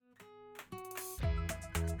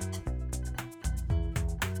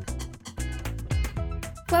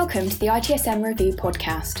Welcome to the ITSM Review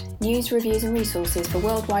Podcast, news, reviews and resources for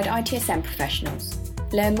worldwide ITSM professionals.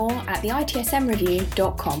 Learn more at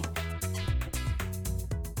theitsmreview.com.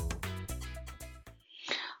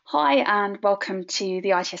 Hi and welcome to the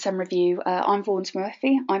ITSM Review. I'm Vawns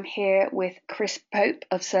Murphy. I'm here with Chris Pope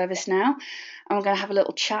of ServiceNow, and we're going to have a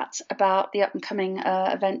little chat about the upcoming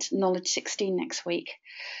event Knowledge 16 next week.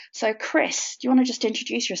 So Chris, do you want to just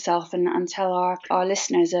introduce yourself and tell our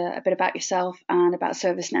listeners a bit about yourself and about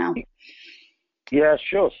ServiceNow? Yeah,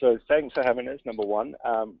 sure. So thanks for having us, number one.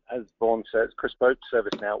 As Vaughan says, Chris Pope,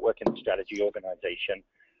 ServiceNow, working in strategy organization,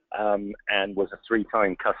 and was a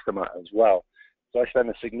 3-time customer as well. So I spend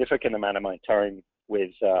a significant amount of my time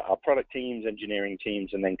with our product teams, engineering teams,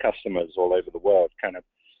 and then customers all over the world, kind of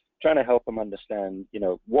trying to help them understand,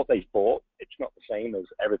 what they've bought. It's not the same as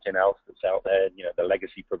everything else that's out there, the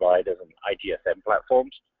legacy providers and ITSM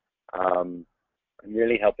platforms, and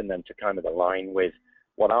really helping them to kind of align with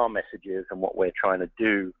what our message is and what we're trying to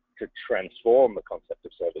do to transform the concept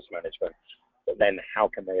of service management. But then how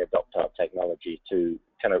can they adopt our technology to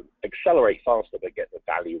kind of accelerate faster but get the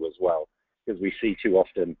value as well? Because we see too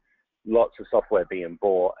often lots of software being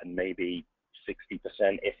bought and maybe 60%,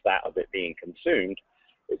 if that, of it being consumed.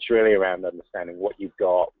 It's really around understanding what you've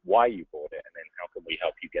got, why you bought it, and then how can we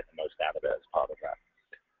help you get the most out of it as part of that.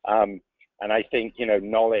 And I think,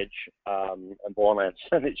 knowledge, and Born,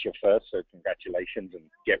 it's your first, so congratulations and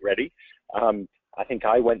get ready. I think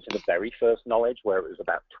I went to the very first Knowledge where it was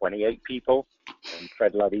about 28 people, and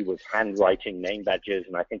Fred Luddy was handwriting name badges,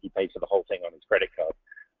 and I think he paid for the whole thing on his credit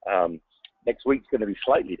card. Next week's going to be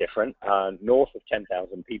slightly different, north of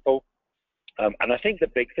 10,000 people. And I think the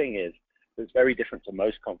big thing is, that's very different to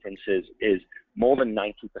most conferences, is more than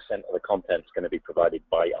 90% of the content is going to be provided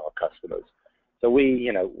by our customers. So we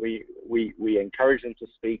encourage them to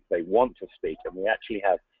speak, they want to speak, and we actually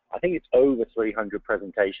have, I think it's over 300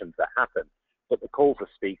 presentations that happen, but the call for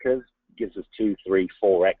speakers gives us 2, 3,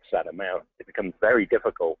 4x that amount. It becomes very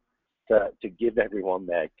difficult to give everyone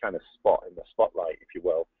their kind of spot in the spotlight, if you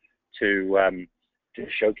will, to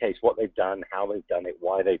showcase what they've done, how they've done it,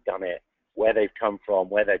 why they've done it, where they've come from,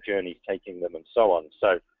 where their journey's taking them, and so on.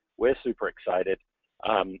 So we're super excited.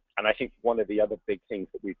 And I think one of the other big things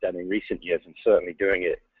that we've done in recent years, and certainly doing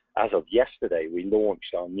it as of yesterday, we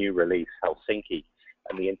launched our new release, Helsinki,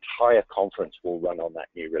 and the entire conference will run on that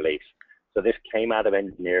new release. So this came out of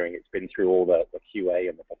engineering. It's been through all the QA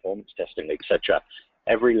and the performance testing, etc.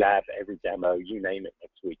 Every lab, every demo, you name it,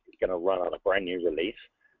 next week is going to run on a brand new release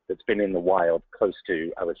that's been in the wild close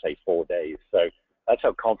to, I would say, 4 days. So that's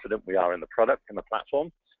how confident we are in the product and the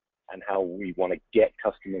platform, and how we want to get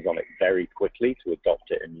customers on it very quickly to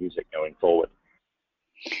adopt it and use it going forward.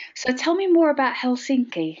 So tell me more about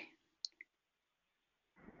Helsinki.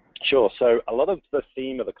 Sure. So a lot of the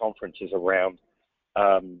theme of the conference is around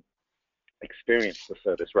experience the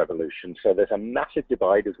service revolution. So there's a massive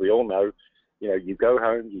divide, as we all know. You go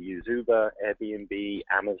home, you use Uber, Airbnb,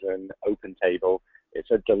 Amazon, OpenTable.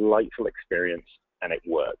 It's a delightful experience, and it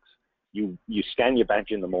works. You scan your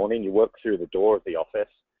badge in the morning, you walk through the door of the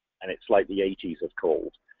office, and it's like the 80s have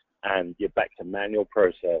called. And you're back to manual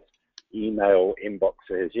process, email,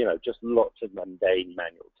 inboxes, just lots of mundane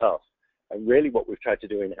manual tasks. And really what we've tried to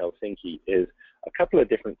do in Helsinki is a couple of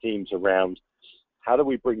different themes around how do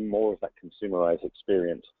we bring more of that consumerized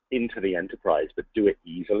experience into the enterprise, but do it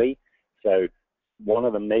easily. So one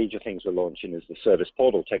of the major things we're launching is the service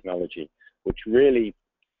portal technology, which really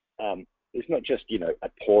is not just, a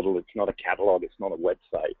portal. It's not a catalog. It's not a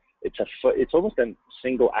website. It's almost a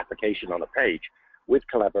single application on a page with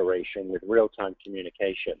collaboration, with real-time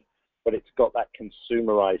communication, but it's got that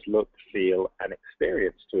consumerized look, feel, and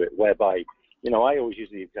experience to it, whereby, I always use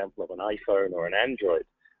the example of an iPhone or an Android.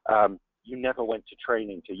 You never went to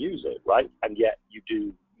training to use it, right? And yet you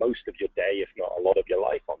do most of your day, if not a lot of your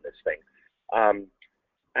life, on this thing.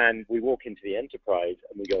 And we walk into the enterprise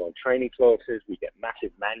and we go on training courses, we get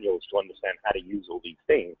massive manuals to understand how to use all these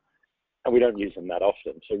things, and we don't use them that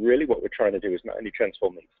often. So really what we're trying to do is not only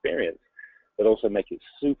transform the experience, but also make it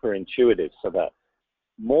super intuitive so that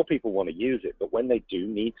more people want to use it, but when they do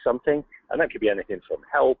need something, and that could be anything from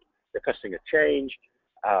help, requesting a change,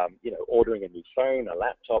 ordering a new phone, a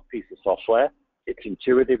laptop, piece of software, it's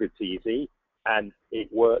intuitive, it's easy, and it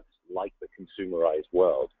works like the consumerized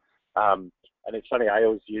world. And it's funny, I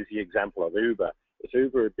always use the example of Uber. If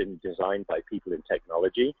Uber had been designed by people in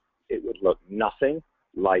technology, it would look nothing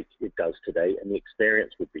like it does today, and the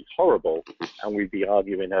experience would be horrible, and we'd be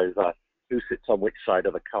arguing over who sits on which side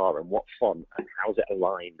of the car and what font and how's it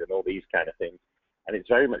aligned and all these kind of things. And it's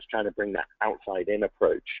very much trying to bring that outside-in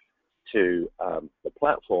approach to the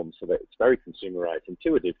platform so that it's very consumerized,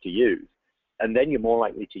 intuitive to use, and then you're more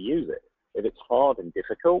likely to use it. If it's hard and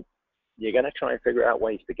difficult, you're going to try and figure out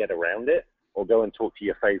ways to get around it, or go and talk to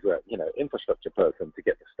your favorite, infrastructure person to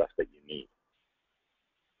get the stuff that you need.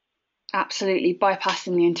 Absolutely,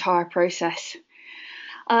 bypassing the entire process.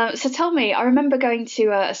 So tell me, I remember going to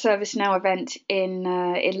a ServiceNow event in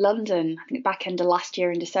London, I think back end of last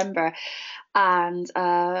year in December, and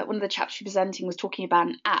one of the chaps presenting was talking about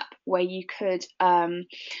an app where you could, for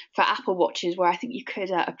Apple Watches, where I think you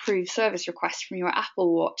could approve service requests from your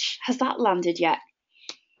Apple Watch. Has that landed yet?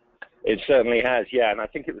 It certainly has, yeah. And I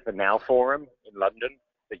think it was the Now Forum in London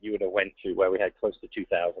that you would have went to, where we had close to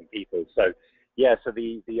 2,000 people. So, yeah, so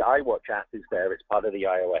the iWatch app is there. It's part of the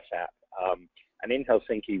iOS app. And in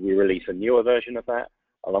Helsinki, we release a newer version of that,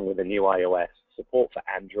 along with a new iOS support for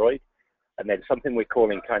Android. And then something we're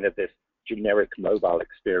calling kind of this generic mobile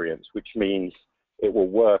experience, which means it will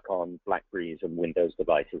work on BlackBerries and Windows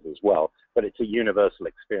devices as well. But it's a universal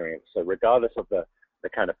experience. So regardless of the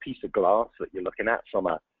kind of piece of glass that you're looking at, from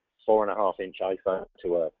a 4.5-inch iPhone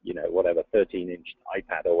to a, 13-inch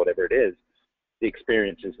iPad or whatever it is, the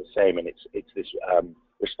experience is the same. And it's this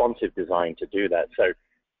responsive design to do that. So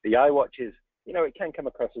the iWatch is, it can come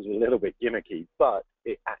across as a little bit gimmicky, but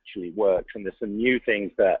it actually works. And there's some new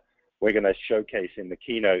things that we're going to showcase in the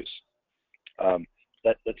keynotes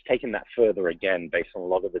that's taken that further again, based on a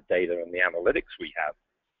lot of the data and the analytics we have.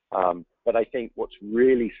 But I think what's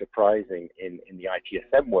really surprising in the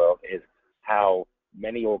ITSM world is how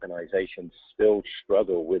many organizations still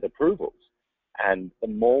struggle with approvals. And the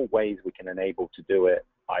more ways we can enable to do it,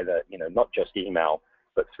 either, not just email,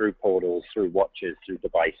 but through portals, through watches, through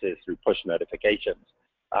devices, through push notifications,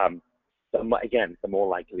 the more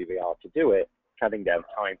likely we are to do it, cutting down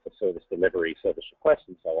time for service delivery, service requests,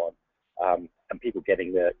 and so on, and people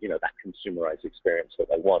getting that consumerized experience that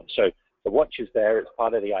they want. So the watch is there. It's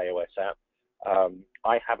part of the iOS app.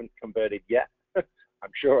 I haven't converted yet.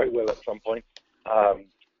 I'm sure I will at some point.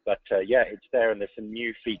 But it's there, and there's some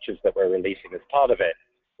new features that we're releasing as part of it,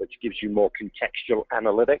 which gives you more contextual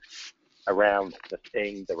analytics around the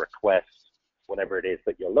thing, the request, whatever it is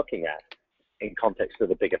that you're looking at, in context of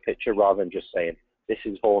the bigger picture, rather than just saying, this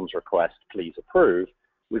is Vawns' request, please approve.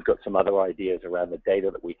 We've got some other ideas around the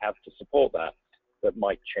data that we have to support that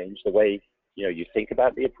might change the way you think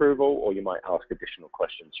about the approval, or you might ask additional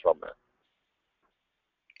questions from that.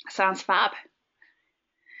 Sounds fab.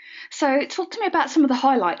 So talk to me about some of the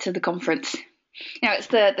highlights of the conference. It's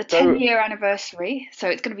the 10-year anniversary, so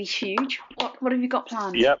it's going to be huge. What have you got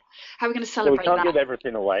planned? Yep. How are we going to celebrate that? So we can't give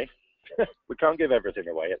everything away. We can't give everything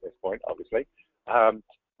away at this point, obviously.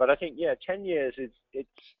 But I think, 10 years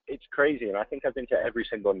it's crazy, and I think I've been to every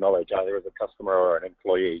single knowledge, either as a customer or an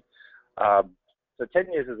employee. So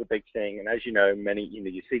 10 years is a big thing, and as you know,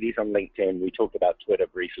 you see these on LinkedIn. We talked about Twitter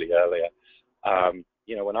briefly earlier.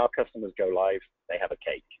 When our customers go live, they have a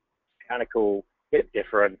cake. Kind of cool, bit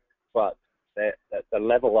different, but the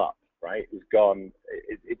level up, right, is gone.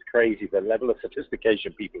 It's crazy, the level of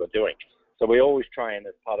sophistication people are doing. So we always try, and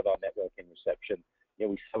as part of our networking reception,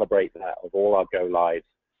 we celebrate that of all our go lives,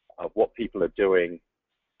 of what people are doing,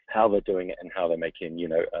 how they're doing it, and how they're making,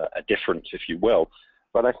 a difference, if you will.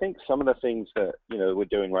 But I think some of the things that, we're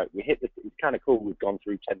doing right, it's kind of cool. We've gone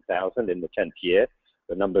through 10,000 in the 10th year.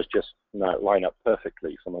 The numbers just line up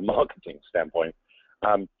perfectly from a marketing standpoint.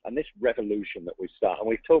 And this revolution that we start, and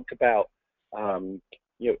we've talked about,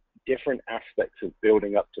 different aspects of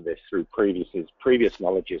building up to this through previous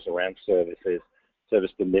knowledges around services,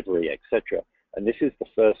 service delivery, etc. And this is the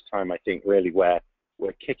first time, I think, really where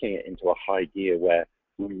we're kicking it into a high gear, where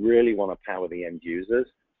we really want to power the end users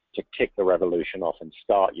to kick the revolution off and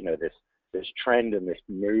start, this trend and this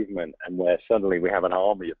movement, and where suddenly we have an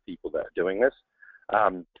army of people that are doing this,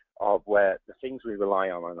 of where the things we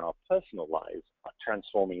rely on in our personal lives are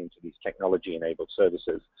transforming into these technology-enabled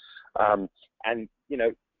services.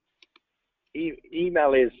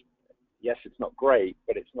 Email is, yes, it's not great,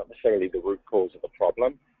 but it's not necessarily the root cause of the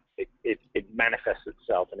problem. It manifests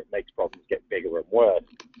itself, and it makes problems get bigger and worse.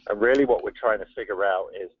 And really what we're trying to figure out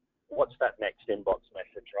is, what's that next inbox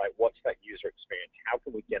message, right? What's that user experience? How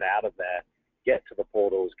can we get out of there, get to the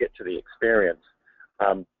portals, get to the experience?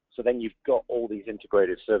 So then you've got all these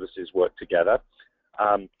integrated services work together.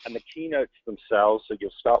 And the keynotes themselves, so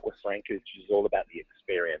you'll start with Frank, which is all about the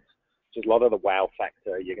experience. There's a lot of the wow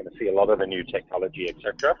factor. You're going to see a lot of the new technology,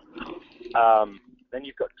 etc. Then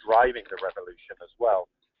you've got driving the revolution as well,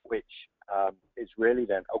 which is really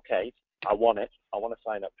then, okay, I want it. I want to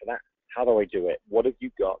sign up for that. How do I do it? What have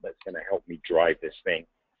you got that's going to help me drive this thing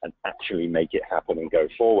and actually make it happen and go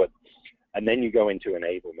forward? And then you go into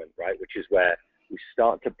enablement, right, which is where we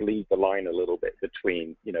start to bleed the line a little bit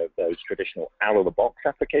between, those traditional out-of-the-box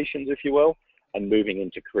applications, if you will, and moving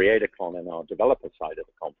into CreatorCon and our developer side of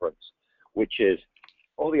the conference, which is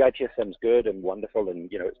all the ITSM's good and wonderful, and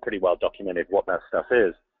it's pretty well documented what that stuff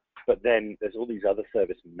is. But then there's all these other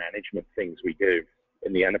service management things we do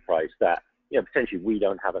in the enterprise that potentially we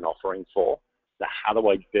don't have an offering for. That how do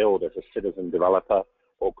I build as a citizen developer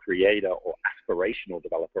or creator or aspirational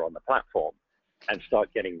developer on the platform and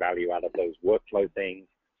start getting value out of those workflow things,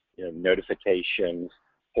 notifications,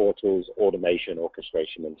 portals, automation,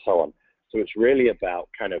 orchestration, and so on. So it's really about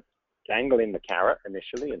kind of dangling the carrot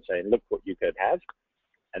initially and saying, look what you could have,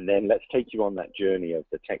 and then let's take you on that journey of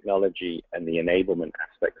the technology and the enablement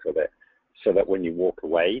aspects of it, so that when you walk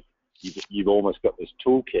away, you've almost got this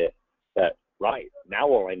toolkit that, right, now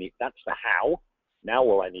all I need, that's the how. Now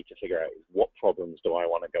all I need to figure out is what problems do I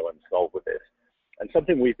want to go and solve with this. And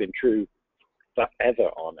something we've been true forever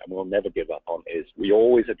on, and we'll never give up on, is we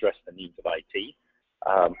always address the needs of IT.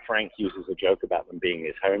 Frank uses a joke about them being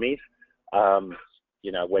his homies.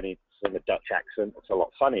 When it's in a Dutch accent, it's a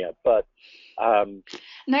lot funnier. But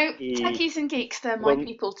no, techies and geeks, they're my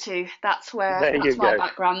people too. That's my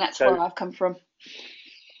background. That's where I've come from.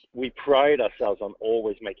 We pride ourselves on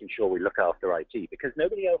always making sure we look after IT, because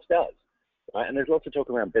nobody else does. Right? And there's lots of talk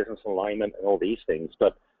around business alignment and all these things,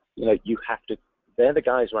 but you have to. They're the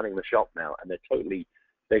guys running the shop now, and they've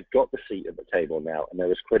got the seat at the table now, and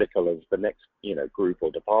they're as critical as the next group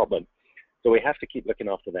or department. So we have to keep looking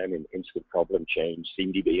after them in instant problem change,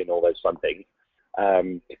 CMDB, and all those fun things,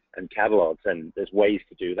 and catalogs. And there's ways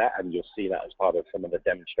to do that, and you'll see that as part of some of the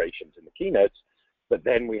demonstrations in the keynotes. But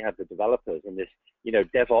then we have the developers, and this,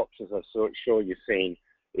 DevOps, as I'm sure you've seen,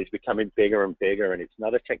 is becoming bigger and bigger, and it's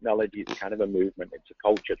not a technology, it's kind of a movement, it's a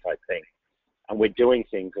culture type thing. And we're doing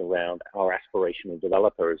things around our aspirational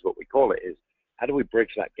developer, is what we call it, is how do we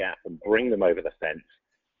bridge that gap and bring them over the fence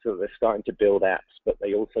so that they're starting to build apps, but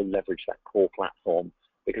they also leverage that core platform,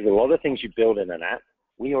 because a lot of things you build in an app,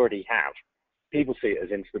 we already have. People see it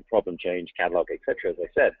as instant problem change, catalog, etc., as I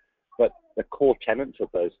said, but the core tenets of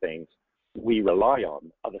those things we rely on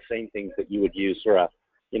are the same things that you would use for a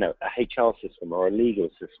HR system or a legal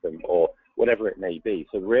system or whatever it may be.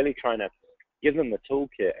 So really trying to give them the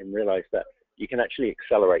toolkit and realize that you can actually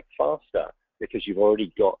accelerate faster because you've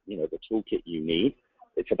already got, the toolkit you need.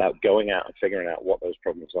 It's about going out and figuring out what those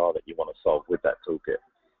problems are that you want to solve with that toolkit.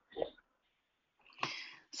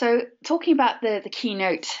 So talking about the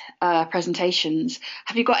keynote presentations,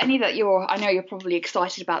 have you got any that I know you're probably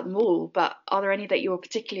excited about them all, but are there any that you're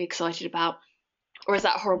particularly excited about? Or is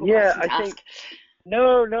that a horrible question to ask?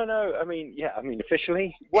 No.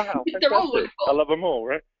 Officially, wow, they're all wonderful. I love them all,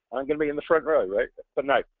 right? I'm going to be in the front row, right? But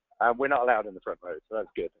no, we're not allowed in the front row, so that's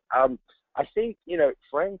good. I think,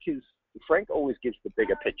 Frank always gives the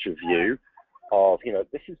bigger picture view of,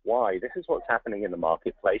 this is what's happening in the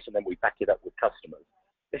marketplace, and then we back it up with customers.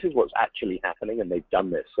 This is what's actually happening, and they've done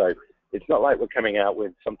this. So it's not like we're coming out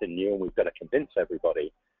with something new and we've got to convince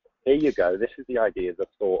everybody. Here you go. This is the idea, the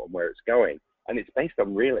thought, and where it's going. And it's based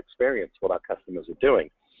on real experience, what our customers are doing.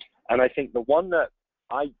 And I think the one that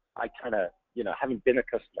I kind of, having been a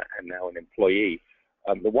customer and now an employee,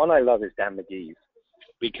 the one I love is Dan McGee's,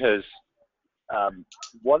 because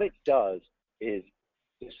what it does is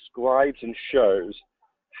describes and shows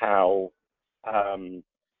how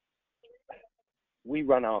we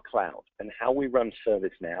run our cloud and how we run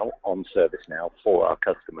ServiceNow on ServiceNow for our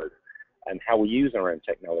customers, and how we use our own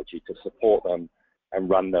technology to support them and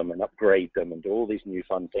run them and upgrade them and do all these new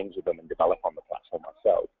fun things with them and develop on the platform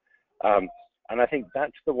ourselves. And I think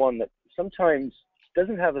that's the one that sometimes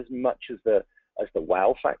doesn't have as much as the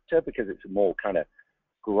wow factor, because it's more kind of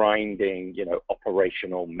grinding,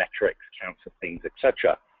 operational metrics, counts of things,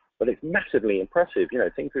 etc. But it's massively impressive.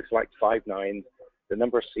 Things like 5 nines, the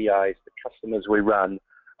number of CIs, the customers we run,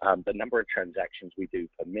 the number of transactions we do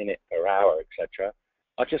per minute, per hour, etc.,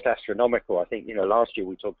 are just astronomical. I think, last year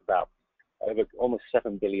we talked about over almost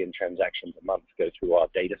 7 billion transactions a month go through our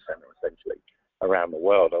data center, essentially, around the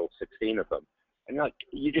world, all 16 of them. And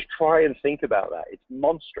you just try and think about that. It's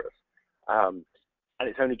monstrous. And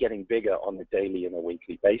it's only getting bigger on a daily and a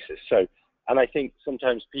weekly basis. So, and I think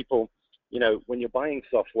sometimes people, when you're buying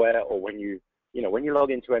software, or when you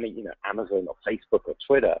log into any, Amazon or Facebook or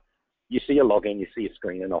Twitter, you see a login, you see a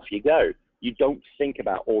screen, and off you go. You don't think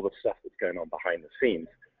about all the stuff that's going on behind the scenes.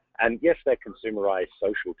 And yes, they're consumerized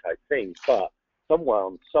social type things, but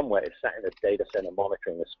somewhere is sat in a data center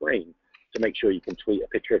monitoring a screen to make sure you can tweet a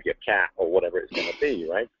picture of your cat or whatever it's going to be,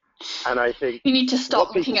 right? And I think you need to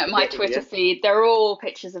stop looking at my Twitter feed. They're all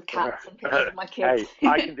pictures of cats and pictures of my kids. Hey,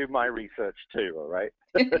 I can do my research too, all right?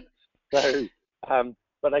 So,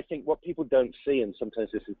 but I think what people don't see, and sometimes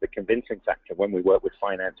this is the convincing factor when we work with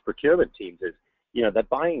finance procurement teams, is they're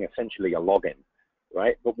buying essentially a login,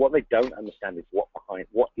 right? But what they don't understand is what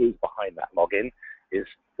is behind that login is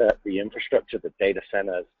that the infrastructure, the data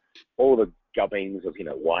centers, all the gubbins of,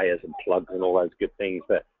 wires and plugs and all those good things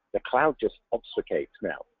that the cloud just obfuscates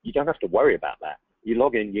now. You don't have to worry about that. You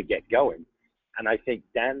log in, you get going. And I think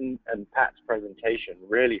Dan and Pat's presentation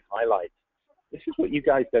really highlights, this is what you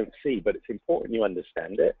guys don't see, but it's important you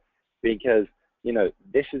understand it because,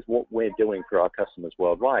 this is what we're doing for our customers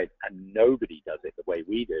worldwide, and nobody does it the way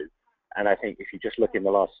we do. And I think if you just look in the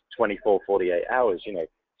last 24, 48 hours,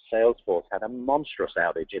 Salesforce had a monstrous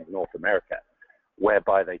outage in North America,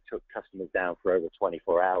 whereby they took customers down for over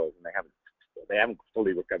 24 hours, and they haven't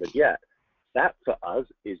fully recovered yet. That for us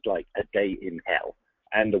is like a day in hell.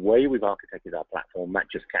 And the way we've architected our platform, that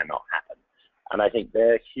just cannot happen. And I think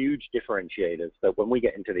they're huge differentiators that when we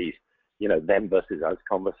get into these, them versus us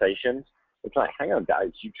conversations, it's like, hang on, guys,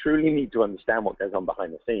 you truly need to understand what goes on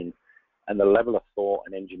behind the scenes and the level of thought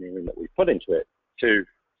and engineering that we put into it to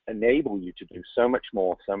enable you to do so much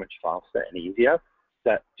more, so much faster and easier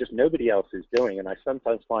that just nobody else is doing. And I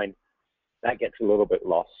sometimes find that gets a little bit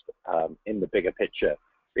lost in the bigger picture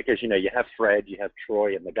because, you have Fred, you have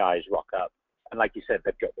Troy, and the guys rock up. And like you said,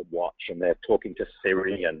 they've got the watch and they're talking to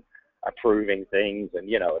Siri and approving things and,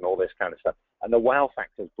 and all this kind of stuff. And the wow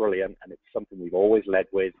factor is brilliant. And it's something we've always led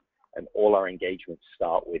with. And all our engagements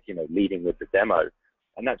start with, leading with the demo.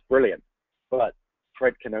 And that's brilliant. But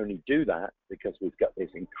Fred can only do that because we've got this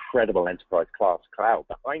incredible enterprise class cloud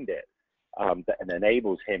behind it that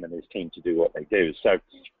enables him and his team to do what they do. So,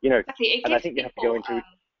 Exactly. And I think you have to go into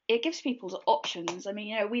it gives people the options. I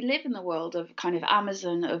mean, we live in the world of kind of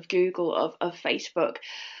Amazon, of Google, of Facebook.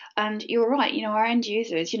 And you're right, our end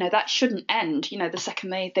users, that shouldn't end, the second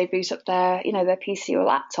they boot up their, their PC or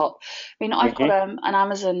laptop. I mean, I've got an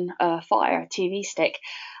Amazon Fire TV stick,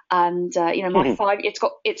 and my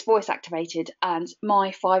it's voice activated, and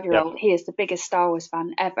my 5-year-old, he is the biggest Star Wars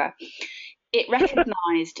fan ever. It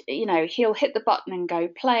recognised, he'll hit the button and go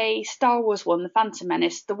play Star Wars 1, The Phantom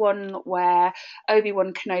Menace, the one where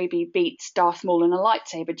Obi-Wan Kenobi beats Darth Maul in a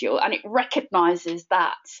lightsaber duel, and it recognises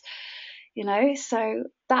that. So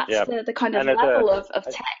that's the kind of level of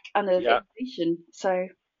tech and of innovation. So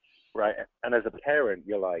right, and as a parent,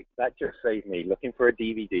 you're like, that just saved me looking for a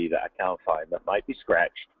DVD that I can't find that might be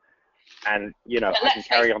scratched, and I can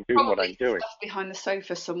carry on doing what I'm doing. Behind the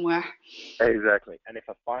sofa somewhere. Exactly, and if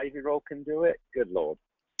a 5-year-old can do it, good lord.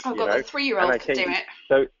 I've got a 3-year-old can do it.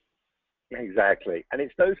 So exactly, and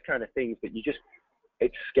it's those kind of things that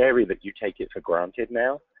it's scary that you take it for granted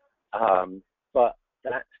now, but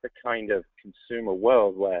that's the kind of consumer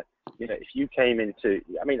world where, if you came into,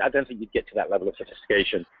 I don't think you'd get to that level of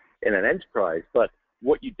sophistication in an enterprise, but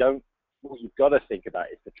what you've got to think about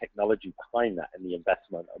is the technology behind that and the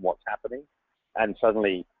investment and what's happening. And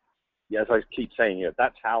suddenly, as I keep saying,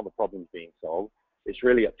 that's how the problem's being solved. It's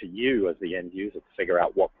really up to you as the end user to figure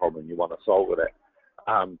out what problem you want to solve with it.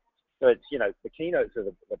 So it's, the keynotes are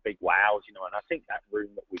the big wows, and I think that room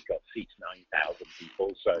that we've got seats 9,000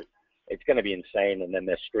 people. So it's going to be insane, and then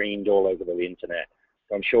they're streamed all over the internet.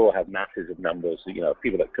 So I'm sure we'll have masses of numbers,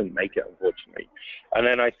 people that couldn't make it, unfortunately. And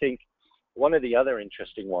then I think one of the other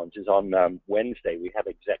interesting ones is on Wednesday, we have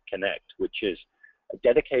Exec Connect, which is a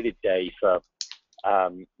dedicated day for,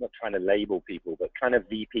 not trying to label people, but kind of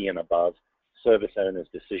VP and above, service owners,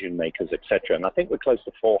 decision makers, etc. And I think we're close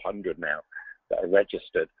to 400 now that are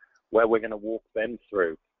registered, where we're going to walk them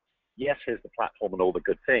through. Yes, here's the platform and all the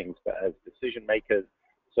good things, but as decision makers,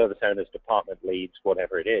 service owners, department leads,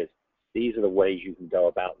 whatever it is, these are the ways you can go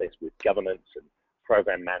about this with governance and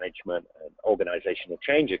program management and organizational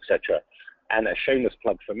change, etc. And a shameless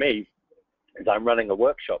plug for me is I'm running a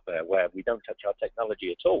workshop there where we don't touch our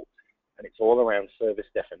technology at all. And it's all around service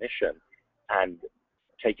definition and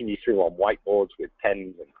taking you through on whiteboards with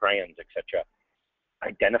pens and crayons, etc.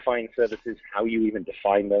 Identifying services, how you even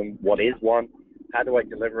define them, what is one, how do I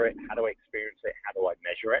deliver it, how do I experience it, how do I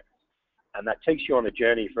measure it? And that takes you on a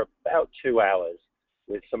journey for about 2 hours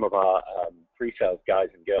with some of our pre-sales guys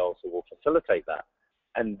and girls who will facilitate that.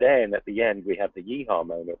 And then at the end, we have the yeehaw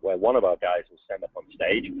moment where one of our guys will stand up on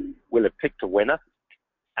stage. We'll have picked a winner,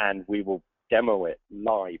 and we will demo it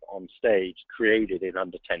live on stage, created in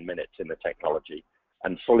under 10 minutes in the technology,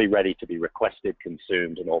 and fully ready to be requested,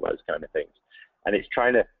 consumed, and all those kind of things. And it's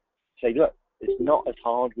trying to say, look, it's not as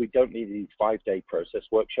hard. We don't need these 5-day process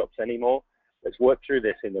workshops anymore. Let's work through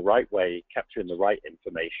this in the right way, capturing the right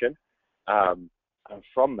information. And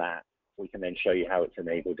from that, we can then show you how it's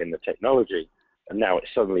enabled in the technology. And now it's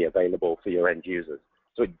suddenly available for your end users.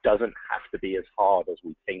 So it doesn't have to be as hard as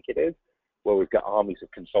we think it is, where we've got armies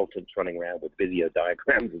of consultants running around with video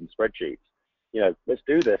diagrams and spreadsheets. let's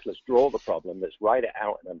do this. Let's draw the problem. Let's write it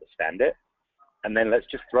out and understand it. And then let's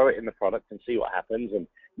just throw it in the product and see what happens. And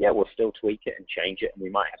yeah, we'll still tweak it and change it. And we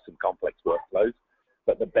might have some complex workflows.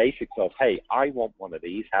 But the basics of, hey, I want one of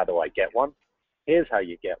these. How do I get one? Here's how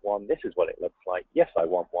you get one. This is what it looks like. Yes, I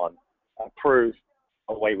want one. Approve.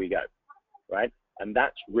 Away we go. Right? And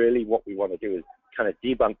that's really what we want to do, is kind of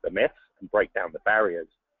debunk the myths and break down the barriers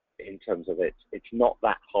in terms of it. It's not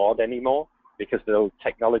that hard anymore, because the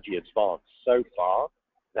technology advanced so far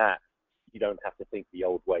that you don't have to think the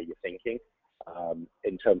old way you're thinking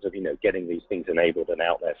in terms of, getting these things enabled and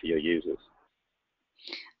out there for your users.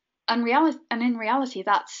 And in reality,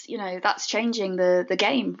 that's changing the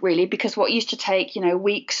game, really, because what used to take,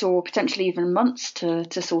 weeks or potentially even months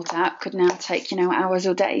to sort out could now take, hours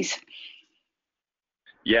or days.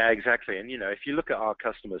 Yeah, exactly. And, if you look at our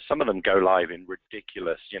customers, some of them go live in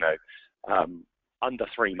ridiculous, under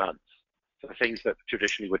 3 months. So things that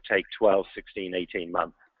traditionally would take 12, 16, 18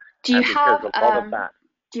 months. Do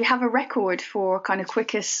you have a record for kind of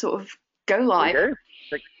quickest sort of go live? We do.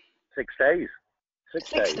 Six days.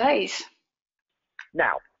 Six days.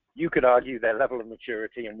 Now, you could argue their level of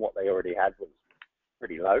maturity and what they already had was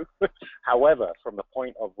pretty low. However, from the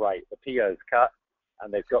point of, right, the PO's cut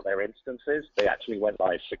and they've got their instances, they actually went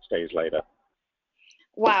live 6 days later.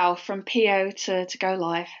 Wow, from PO to go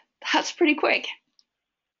live. That's pretty quick.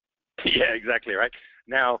 Yeah, exactly, right.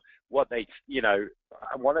 Now, what they,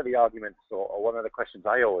 one of the arguments or one of the questions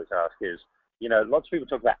I always ask is, lots of people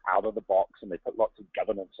talk about out of the box and they put lots of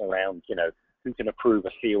governance around, who can approve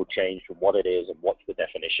a field change from what it is and what's the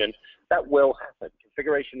definition. That will happen.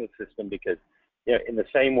 Configuration of the system, because, in the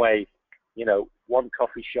same way, one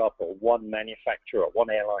coffee shop or one manufacturer or one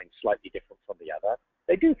airline slightly different from the other,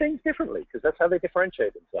 they do things differently because that's how they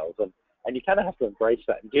differentiate themselves. And you kind of have to embrace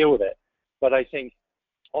that and deal with it. But I think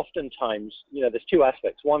oftentimes, there's two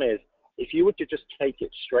aspects. One is, if you were to just take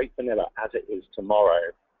it straight vanilla as it is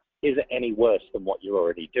tomorrow, is it any worse than what you're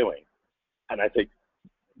already doing? And I think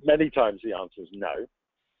many times the answer is no.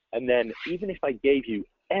 And then even if I gave you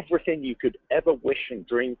everything you could ever wish and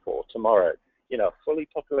dream for tomorrow, fully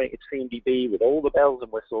populated CMDB with all the bells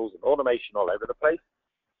and whistles and automation all over the place,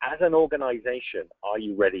 as an organization, are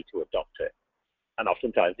you ready to adopt it? And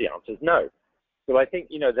oftentimes the answer is no. So I think,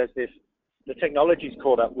 there's this, the technology's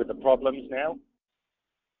caught up with the problems now.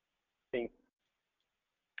 I think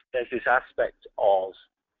there's this aspect of,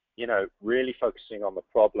 really focusing on the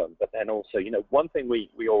problem, but then also, one thing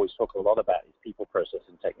we always talk a lot about is people, process,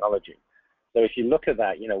 and technology. So if you look at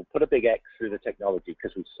that, put a big X through the technology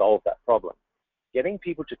because we've solved that problem. Getting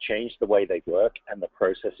people to change the way they work and the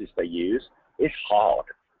processes they use is hard,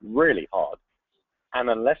 really hard. And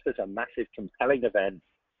unless there's a massive compelling event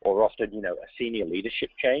or often, a senior leadership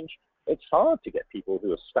change, it's hard to get people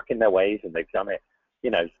who are stuck in their ways and they've done it,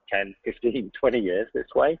 10, 15, 20 years this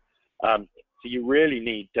way. So you really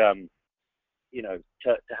need, to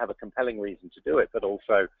have a compelling reason to do it, but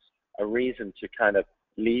also a reason to kind of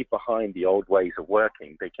leave behind the old ways of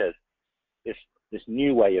working, because this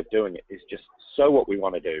new way of doing it is just so what we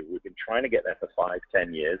want to do. We've been trying to get there for 5,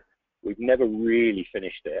 10 years. We've never really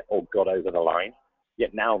finished it or got over the line.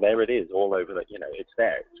 Yet now there it is, all over the, it's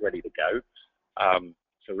there, it's ready to go.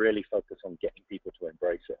 So really focus on getting people to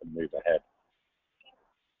embrace it and move ahead.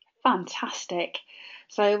 Fantastic.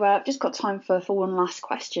 So I've just got time for one last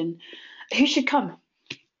question. Who should come?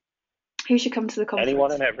 Who should come to the conference?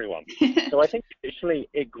 Anyone and everyone. So I think initially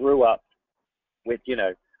it grew up with,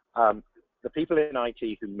 the people in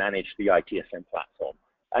IT who manage the ITSM platform.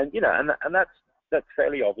 And, and that's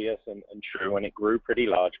fairly obvious and true, and it grew pretty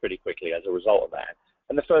large pretty quickly as a result of that.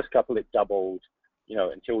 And the first couple, it doubled,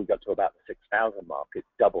 until we got to about the 6,000 mark, it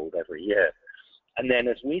doubled every year. And then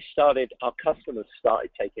as we started, our customers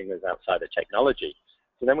started taking us outside of technology.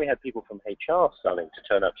 So then we had people from HR starting to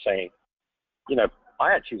turn up saying,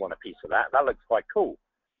 I actually want a piece of that. That looks quite cool.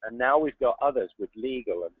 And now we've got others with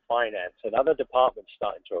legal and finance and other departments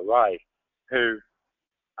starting to arrive who,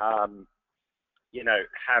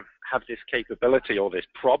 have this capability or this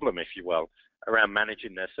problem, if you will, around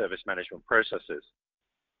managing their service management processes.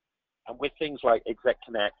 And with things like Exec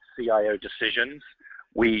Connect, CIO decisions,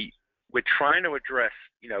 we're trying to address,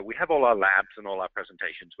 we have all our labs and all our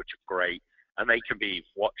presentations, which are great, and they can be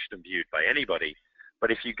watched and viewed by anybody.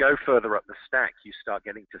 But if you go further up the stack, you start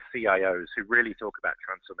getting to CIOs who really talk about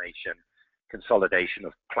transformation, consolidation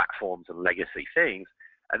of platforms and legacy things.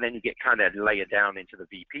 And then you get kind of layered down into the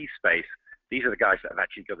VP space. These are the guys that have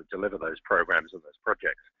actually got to deliver those programs and those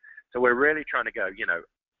projects. So we're really trying to go,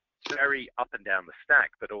 very up and down the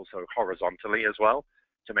stack, but also horizontally as well,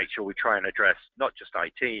 to make sure we try and address not just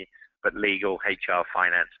IT, but legal, HR,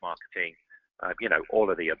 finance, marketing, all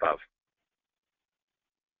of the above.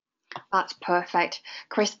 That's perfect.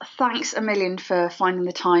 Chris, thanks a million for finding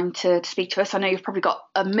the time to speak to us. I know you've probably got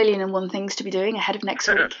 1,000,001 things to be doing ahead of next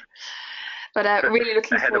week. But really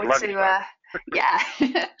looking forward to well,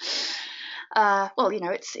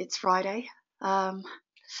 it's Friday. Have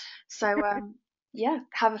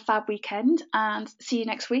a fab weekend and see you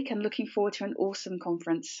next week, and looking forward to an awesome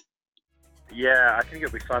conference. Yeah, I think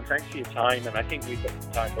it'll be fun. Thanks for your time, and I think we've got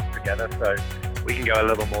some time booked together, so we can go a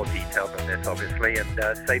little more detailed than this, obviously,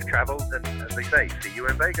 and safe travels, and as they say, see you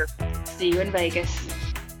in Vegas. See you in Vegas.